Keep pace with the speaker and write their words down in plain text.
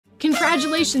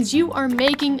Congratulations, you are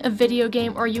making a video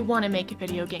game, or you want to make a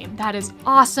video game. That is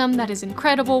awesome, that is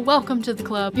incredible, welcome to the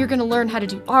club. You're gonna learn how to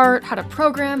do art, how to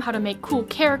program, how to make cool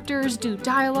characters, do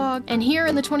dialogue, and here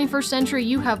in the 21st century,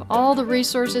 you have all the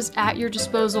resources at your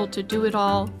disposal to do it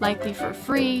all, likely for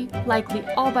free, likely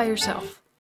all by yourself.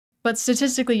 But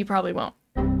statistically, you probably won't.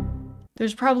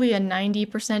 There's probably a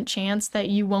 90% chance that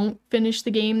you won't finish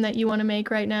the game that you want to make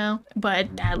right now,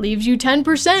 but that leaves you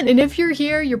 10%. And if you're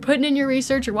here, you're putting in your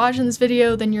research, you're watching this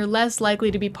video, then you're less likely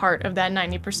to be part of that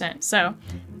 90%. So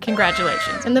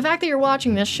congratulations. And the fact that you're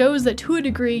watching this shows that to a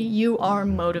degree, you are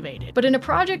motivated. But in a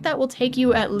project that will take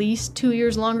you at least 2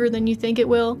 years longer than you think it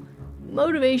will,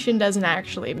 motivation doesn't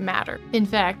actually matter. In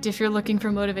fact, if you're looking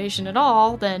for motivation at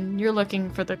all, then you're looking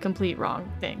for the complete wrong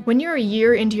thing. When you're a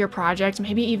year into your project,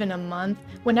 maybe even a month,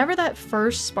 whenever that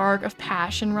first spark of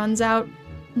passion runs out,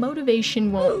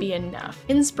 motivation won't be enough.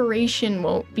 Inspiration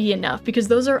won't be enough, because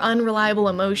those are unreliable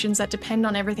emotions that depend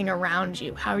on everything around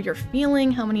you. How you're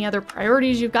feeling, how many other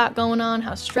priorities you've got going on,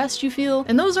 how stressed you feel.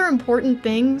 And those are important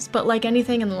things, but like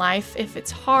anything in life, if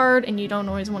it's hard and you don't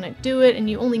always want to do it and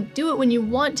you only do it when you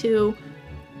want to,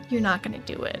 you're not gonna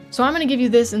do it. So I'm gonna give you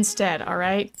this instead, all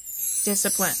right?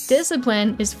 Discipline.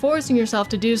 Discipline is forcing yourself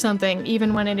to do something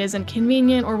even when it isn't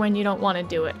convenient or when you don't want to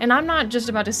do it. And I'm not just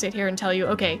about to sit here and tell you,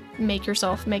 okay, make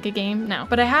a game. No.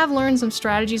 But I have learned some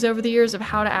strategies over the years of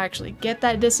how to actually get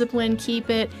that discipline, keep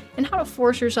it, and how to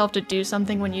force yourself to do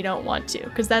something when you don't want to.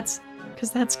 Because that's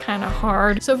kind of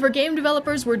hard. So for game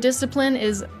developers where discipline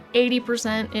is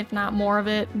 80%, if not more of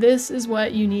it, this is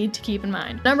what you need to keep in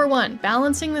mind. Number 1,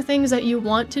 balancing the things that you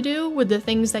want to do with the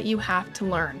things that you have to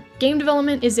learn. Game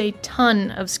development is a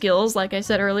ton of skills, like I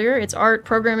said earlier. It's art,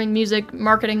 programming, music,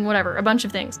 marketing, whatever, a bunch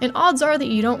of things. And odds are that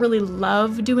you don't really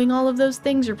love doing all of those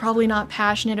things. You're probably not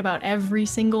passionate about every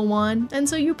single one. And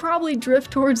so you probably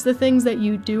drift towards the things that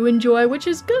you do enjoy, which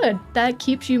is good. That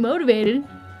keeps you motivated.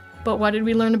 But what did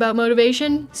we learn about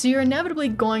motivation? So you're inevitably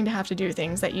going to have to do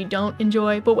things that you don't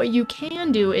enjoy, but what you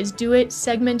can do is do it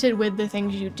segmented with the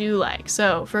things you do like.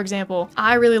 So, for example,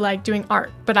 I really like doing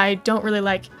art, but I don't really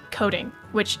like coding,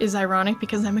 which is ironic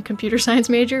because I'm a computer science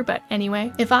major, but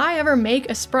anyway. If I ever make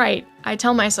a sprite, I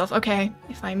tell myself, okay,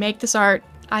 if I make this art,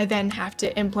 I then have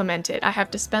to implement it. I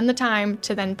have to spend the time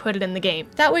to then put it in the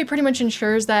game. That way pretty much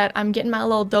ensures that I'm getting my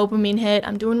little dopamine hit,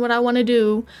 I'm doing what I want to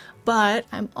do, but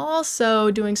I'm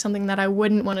also doing something that I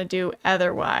wouldn't want to do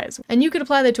otherwise. And you could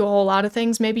apply that to a whole lot of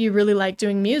things. Maybe you really like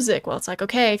doing music. Well, it's like,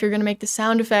 okay, if you're gonna make the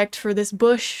sound effect for this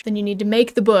bush, then you need to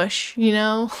make the bush, you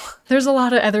know? There's a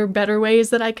lot of other better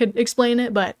ways that I could explain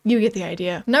it, but you get the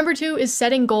idea. Number 2 is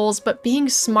setting goals, but being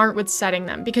smart with setting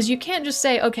them, because you can't just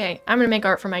say, okay, I'm gonna make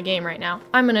art for my game right now.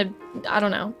 I'm gonna, I don't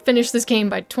know, finish this game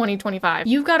by 2025.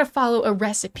 You've got to follow a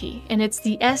recipe, and it's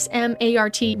the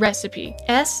SMART recipe.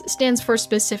 S stands for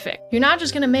specific. You're not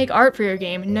just gonna make art for your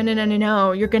game.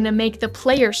 No. You're gonna make the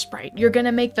player sprite. You're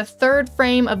gonna make the 3rd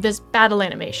frame of this battle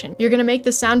animation. You're gonna make the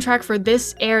soundtrack for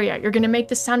this area. You're gonna make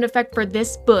the sound effect for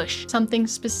this bush. Something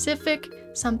specific,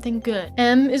 something good.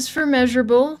 M is for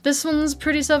measurable. This one's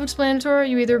pretty self-explanatory.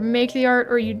 You either make the art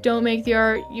or you don't make the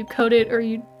art. You code it or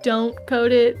you don't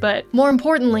code it. But more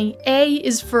importantly, A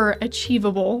is for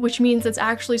achievable, which means it's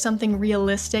actually something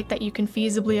realistic that you can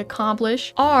feasibly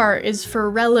accomplish. R is for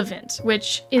relevant,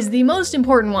 which is the most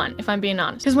important one, if I'm being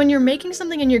honest. Because when you're making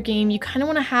something in your game, you kind of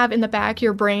want to have in the back of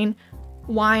your brain,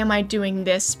 why am I doing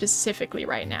this specifically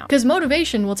right now? Because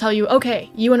motivation will tell you, okay,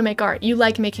 you want to make art, you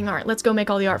like making art, let's go make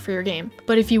all the art for your game.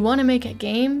 But if you want to make a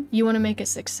game, you want to make a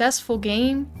successful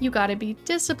game, you gotta be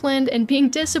disciplined, and being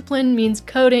disciplined means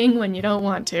coding when you don't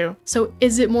want to. So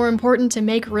is it more important to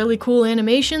make really cool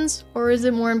animations, or is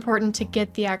it more important to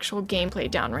get the actual gameplay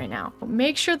down right now?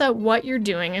 Make sure that what you're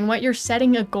doing and what you're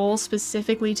setting a goal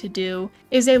specifically to do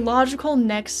is a logical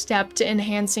next step to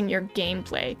enhancing your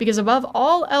gameplay, because above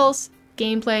all else,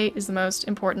 gameplay is the most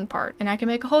important part. And I can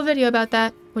make a whole video about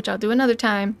that, which I'll do another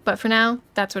time, but for now,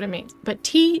 that's what it means. But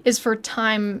T is for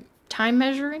time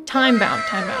measuring? Time bound.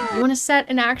 You want to set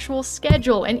an actual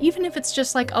schedule, and even if it's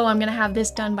just like, oh, I'm gonna have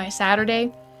this done by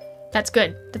Saturday, that's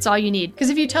good. That's all you need. Because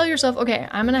if you tell yourself, okay,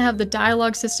 I'm gonna have the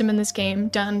dialogue system in this game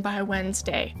done by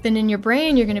Wednesday, then in your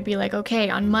brain, you're gonna be like, okay,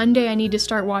 on Monday, I need to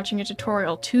start watching a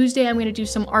tutorial. Tuesday, I'm gonna do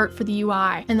some art for the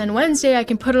UI. And then Wednesday, I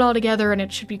can put it all together and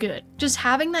it should be good. Just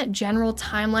having that general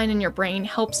timeline in your brain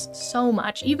helps so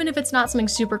much. Even if it's not something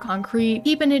super concrete,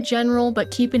 keeping it general,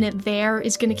 but keeping it there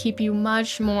is gonna keep you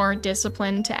much more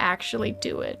disciplined to actually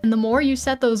do it. And the more you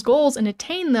set those goals and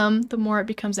attain them, the more it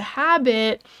becomes a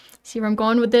habit, See where I'm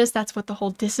going with this? That's what the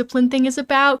whole discipline thing is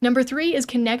about. Number 3 is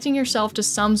connecting yourself to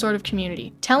some sort of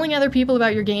community. Telling other people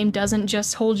about your game doesn't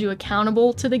just hold you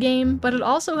accountable to the game, but it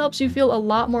also helps you feel a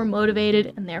lot more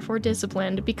motivated and therefore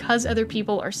disciplined because other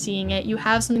people are seeing it. You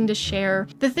have something to share.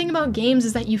 The thing about games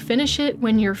is that you finish it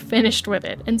when you're finished with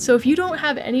it. And so if you don't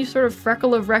have any sort of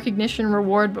freckle of recognition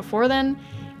reward before then,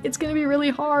 it's gonna be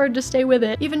really hard to stay with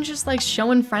it. Even just like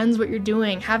showing friends what you're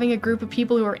doing, having a group of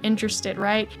people who are interested,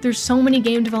 right? There's so many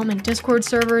game development Discord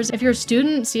servers. If you're a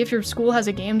student, see if your school has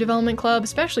a game development club,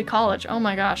 especially college. Oh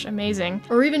my gosh, amazing.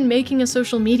 Or even making a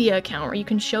social media account where you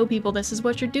can show people this is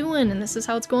what you're doing and this is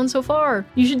how it's going so far.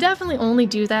 You should definitely only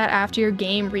do that after your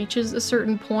game reaches a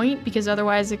certain point because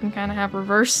otherwise it can kind of have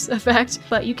reverse effect.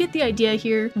 But you get the idea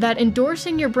here that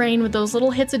endorsing your brain with those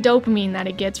little hits of dopamine that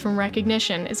it gets from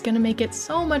recognition is gonna make it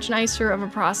so much nicer of a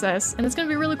process, and it's gonna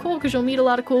be really cool because you'll meet a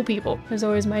lot of cool people. There's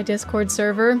always my Discord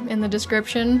server in the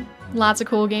description. Lots of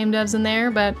cool game devs in there,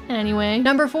 but anyway.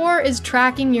 Number 4 is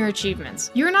tracking your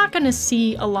achievements. You're not gonna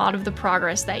see a lot of the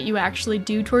progress that you actually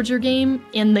do towards your game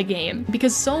in the game,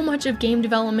 because so much of game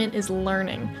development is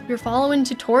learning. You're following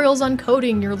tutorials on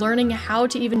coding, you're learning how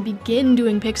to even begin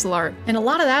doing pixel art, and a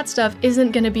lot of that stuff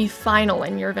isn't gonna be final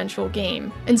in your eventual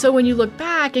game. And so when you look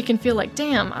back, it can feel like,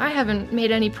 damn, I haven't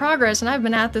made any progress and I've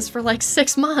been at this for like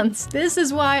 6 months. This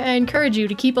is why I encourage you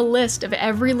to keep a list of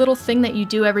every little thing that you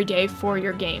do every day for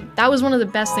your game. That was one of the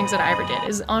best things that I ever did,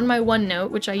 is on my OneNote,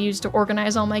 which I use to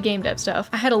organize all my game dev stuff.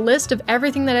 I had a list of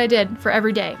everything that I did for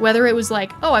every day, whether it was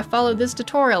like, oh, I followed this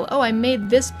tutorial, oh, I made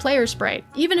this player sprite.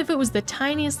 Even if it was the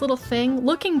tiniest little thing,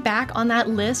 looking back on that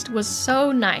list was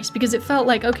so nice because it felt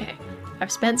like, okay,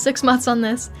 I've spent 6 months on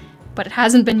this, but it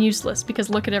hasn't been useless because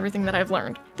look at everything that I've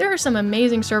learned. There are some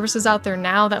amazing services out there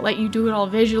now that let you do it all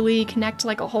visually, connect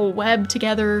like a whole web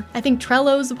together. I think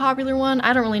Trello is a popular one.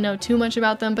 I don't really know too much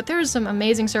about them, but there's some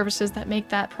amazing services that make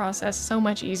that process so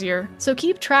much easier. So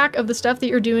keep track of the stuff that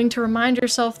you're doing to remind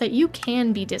yourself that you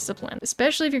can be disciplined,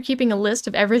 especially if you're keeping a list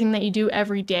of everything that you do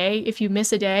every day. If you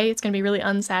miss a day, it's gonna be really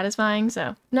unsatisfying,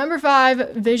 so. Number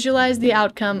 5, visualize the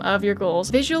outcome of your goals.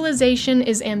 Visualization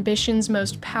is ambition's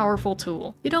most powerful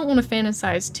tool. You don't want to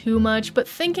fantasize too much, but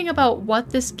thinking about what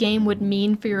this game would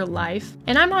mean for your life.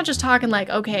 And I'm not just talking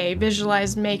like, okay,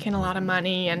 visualize making a lot of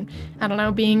money and, I don't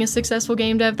know, being a successful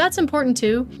game dev. That's important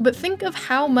too, but think of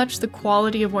how much the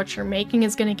quality of what you're making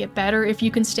is going to get better if you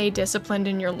can stay disciplined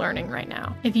in your learning right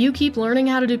now. If you keep learning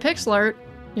how to do pixel art,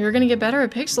 you're gonna get better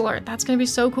at pixel art. That's gonna be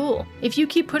so cool. If you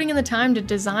keep putting in the time to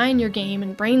design your game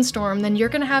and brainstorm, then you're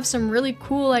gonna have some really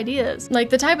cool ideas. Like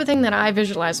the type of thing that I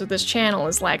visualize with this channel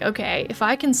is like, okay, if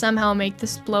I can somehow make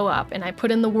this blow up and I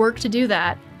put in the work to do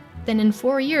that, then in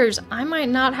 4 years, I might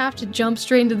not have to jump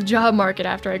straight into the job market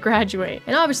after I graduate.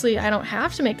 And obviously, I don't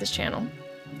have to make this channel.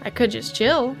 I could just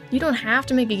chill. You don't have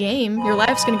to make a game. Your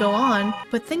life's gonna go on.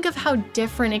 But think of how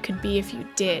different it could be if you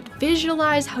did.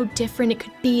 Visualize how different it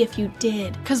could be if you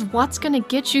did. Because what's gonna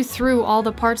get you through all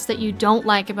the parts that you don't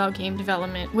like about game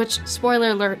development, which, spoiler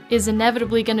alert, is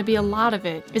inevitably gonna be a lot of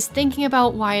it, is thinking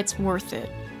about why it's worth it.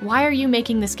 Why are you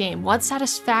making this game? What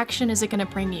satisfaction is it gonna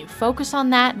bring you? Focus on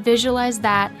that, visualize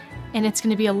that, and it's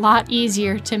gonna be a lot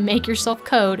easier to make yourself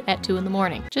code at 2 in the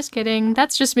morning. Just kidding,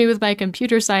 that's just me with my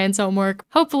computer science homework.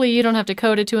 Hopefully you don't have to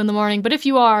code at 2 in the morning, but if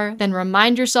you are, then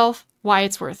remind yourself why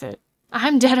it's worth it.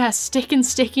 I'm deadass sticking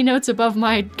sticky notes above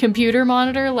my computer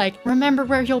monitor, like, remember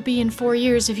where you'll be in 4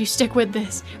 years if you stick with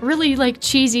this. Really, like,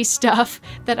 cheesy stuff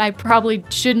that I probably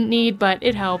shouldn't need, but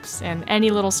it helps, and any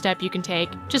little step you can take,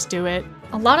 just do it.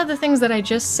 A lot of the things that I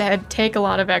just said take a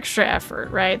lot of extra effort,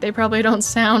 right? They probably don't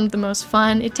sound the most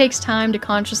fun. It takes time to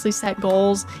consciously set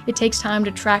goals. It takes time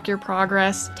to track your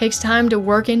progress. It takes time to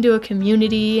work into a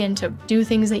community and to do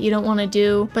things that you don't want to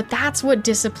do. But that's what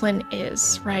discipline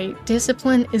is, right?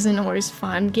 Discipline isn't always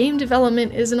fun. Game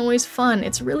development isn't always fun.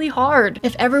 It's really hard.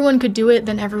 If everyone could do it,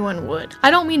 then everyone would.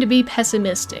 I don't mean to be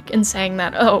pessimistic in saying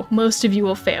that, oh, most of you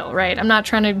will fail, right? I'm not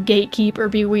trying to gatekeep or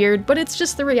be weird, but it's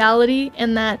just the reality,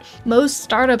 and that most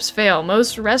startups fail,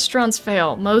 most restaurants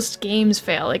fail, most games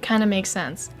fail. It kind of makes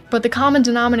sense. But the common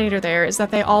denominator there is that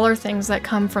they all are things that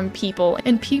come from people,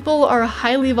 and people are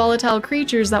highly volatile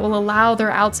creatures that will allow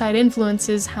their outside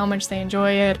influences, how much they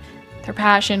enjoy it, their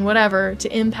passion, whatever,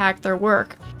 to impact their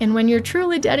work. And when you're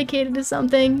truly dedicated to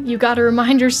something, you gotta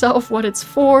remind yourself what it's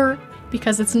for,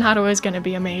 because it's not always going to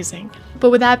be amazing.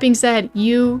 But with that being said,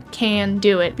 you can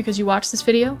do it because you watched this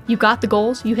video, you got the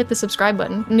goals, you hit the subscribe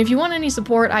button. And if you want any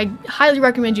support, I highly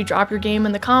recommend you drop your game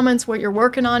in the comments, what you're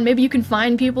working on. Maybe you can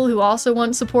find people who also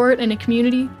want support in a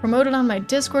community. Promote it on my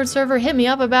Discord server, hit me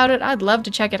up about it. I'd love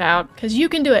to check it out because you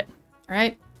can do it. All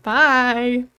right,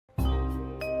 bye.